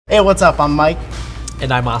Hey, what's up? I'm Mike.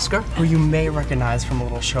 And I'm Oscar. Who you may recognize from a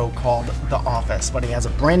little show called The Office, but he has a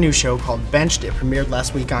brand new show called Benched. It premiered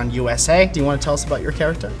last week on USA. Do you want to tell us about your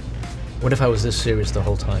character? What if I was this serious the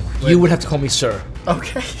whole time? You would have to call me sir.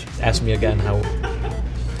 Okay. Ask me again how...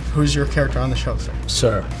 Who's your character on the show, sir?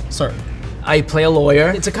 Sir. Sir. I play a lawyer.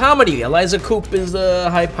 It's a comedy. Eliza Coupe is the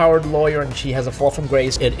high-powered lawyer, and she has a fall from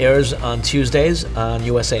grace. It airs on Tuesdays on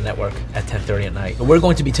USA Network at 10:30 at night. We're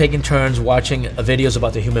going to be taking turns watching videos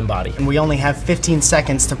about the human body. And we only have 15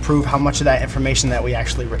 seconds to prove how much of that information that we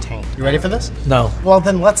actually retain. You ready for this? No. Well,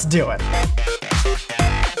 then let's do it.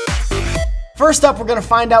 First up, we're gonna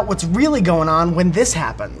find out what's really going on when this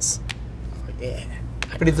happens. Oh, yeah.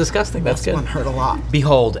 Pretty disgusting. That's good. One hurt a lot.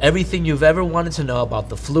 Behold, everything you've ever wanted to know about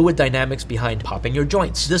the fluid dynamics behind popping your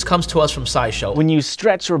joints. This comes to us from SciShow. When you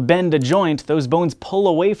stretch or bend a joint, those bones pull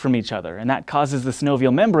away from each other, and that causes the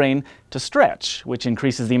synovial membrane to stretch, which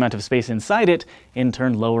increases the amount of space inside it, in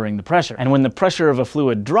turn lowering the pressure. And when the pressure of a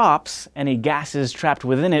fluid drops, any gases trapped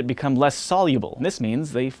within it become less soluble. This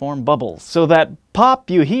means they form bubbles. So that pop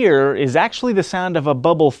you hear is actually the sound of a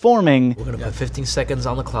bubble forming. We're gonna put 15 seconds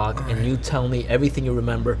on the clock, and you tell me everything you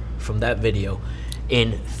remember from that video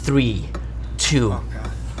in 3, 2,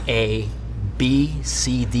 A, B,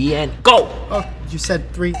 C, D, and go! Oh, you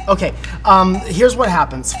said 3. Okay, here's what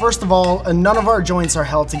happens. First of all, none of our joints are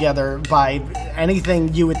held together by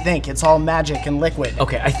anything you would think. It's all magic and liquid.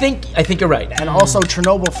 Okay, I think you're right. And also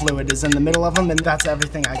Chernobyl fluid is in the middle of them, and that's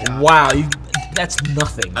everything I got. Wow, that's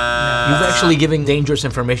nothing. You've actually given dangerous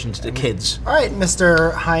information to the kids. All right,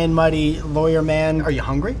 Mr. High and Mighty Lawyer Man, are you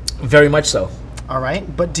hungry? Very much so. All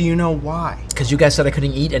right, but do you know why? Because you guys said I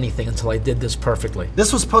couldn't eat anything until I did this perfectly.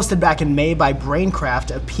 This was posted back in May by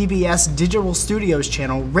Braincraft, a PBS Digital Studios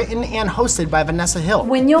channel written and hosted by Vanessa Hill.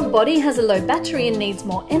 When your body has a low battery and needs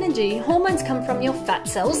more energy, hormones come from your fat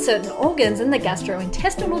cells, certain organs, and the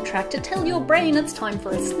gastrointestinal tract to tell your brain it's time for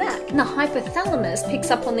a snack. And the hypothalamus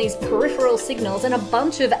picks up on these peripheral signals, and a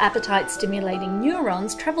bunch of appetite-stimulating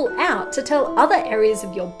neurons travel out to tell other areas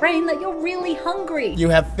of your brain that you're really hungry. You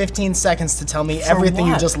have 15 seconds to tell me everything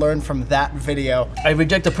you just learned from that video. I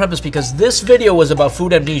reject the premise because this video was about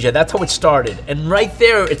food amnesia. That's how it started. And right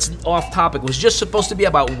there, it's off topic. It was just supposed to be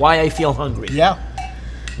about why I feel hungry. Yeah.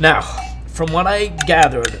 Now, from what I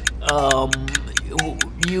gathered,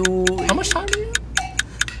 you... How much time do you have?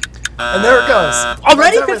 And there it goes.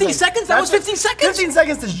 Already? 15 seconds? That was 15 seconds? 15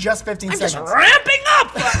 seconds is just 15 seconds. I'm just ramping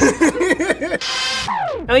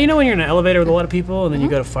up! Now, you know when you're in an elevator with a lot of people and then you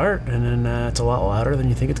go to fart and then it's a lot louder than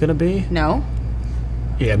you think it's gonna be? No.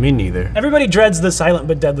 Yeah, me neither. Everybody dreads the silent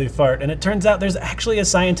but deadly fart, and it turns out there's actually a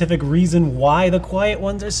scientific reason why the quiet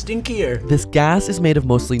ones are stinkier. This gas is made of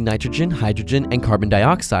mostly nitrogen, hydrogen, and carbon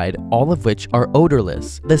dioxide, all of which are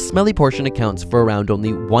odorless. The smelly portion accounts for around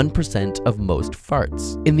only 1% of most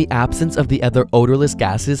farts. In the absence of the other odorless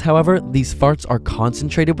gases, however, these farts are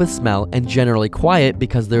concentrated with smell and generally quiet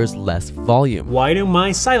because there's less volume. Why do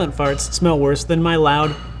my silent farts smell worse than my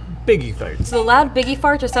loud biggie farts? So the loud biggie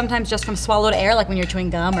farts are sometimes just from swallowed air, like when you're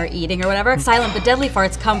chewing gum or eating or whatever. Silent but deadly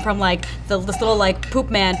farts come from like this little like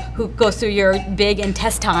poop man who goes through your big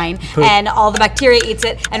intestine and all the bacteria eats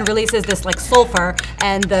it and releases this like sulfur,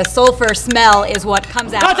 and the sulfur smell is what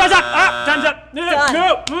comes out. Time's up! Time's up!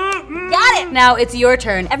 No! Got it! Now it's your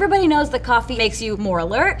turn. Everybody knows that coffee makes you more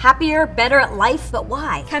alert, happier, better at life, but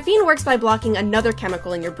why? Caffeine works by blocking another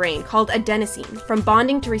chemical in your brain called adenosine from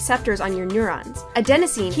bonding to receptors on your neurons.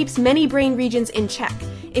 Adenosine keeps many brain regions in check,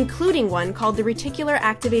 including one called the reticular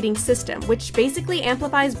activating system, which basically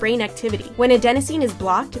amplifies brain activity. When adenosine is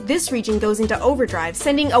blocked, this region goes into overdrive,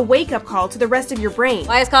 sending a wake-up call to the rest of your brain.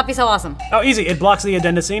 Why is coffee so awesome? Oh, easy. It blocks the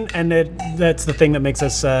adenosine, and that's the thing that makes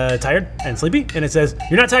us tired and sleepy. And it says,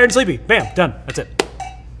 you're not tired and sleepy. Bam, done. That's it.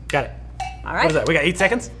 Got it. All right. What is that? We got 8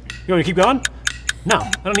 seconds? You want me to keep going? No,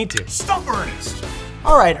 I don't need to. Stop, Ernest.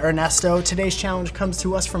 All right, Ernesto, today's challenge comes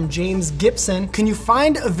to us from James Gibson. Can you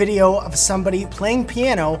find a video of somebody playing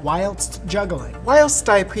piano whilst juggling? Whilst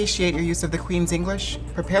I appreciate your use of the Queen's English,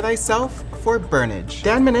 prepare thyself for burnage.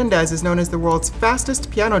 Dan Menendez is known as the world's fastest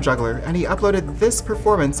piano juggler, and he uploaded this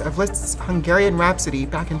performance of Liszt's Hungarian Rhapsody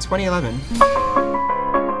back in 2011.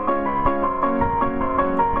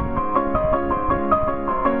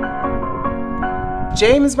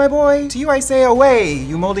 James, my boy, to you I say away,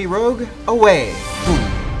 you moldy rogue, away.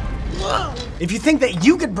 If you think that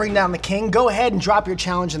you could bring down the king, go ahead and drop your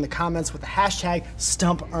challenge in the comments with the hashtag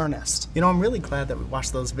 #StumpErnest. You know, I'm really glad that we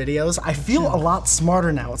watched those videos. I feel a lot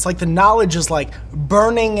smarter now. It's like the knowledge is like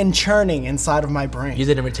burning and churning inside of my brain. You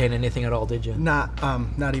didn't retain anything at all, did you? Not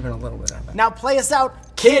even a little bit of it. Now play us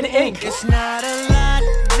out, Kid Ink. It's not a lot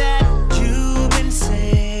that you've been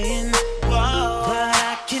saying, but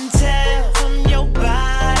I can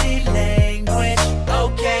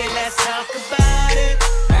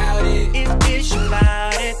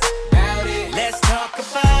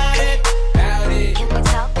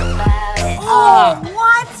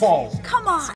fall.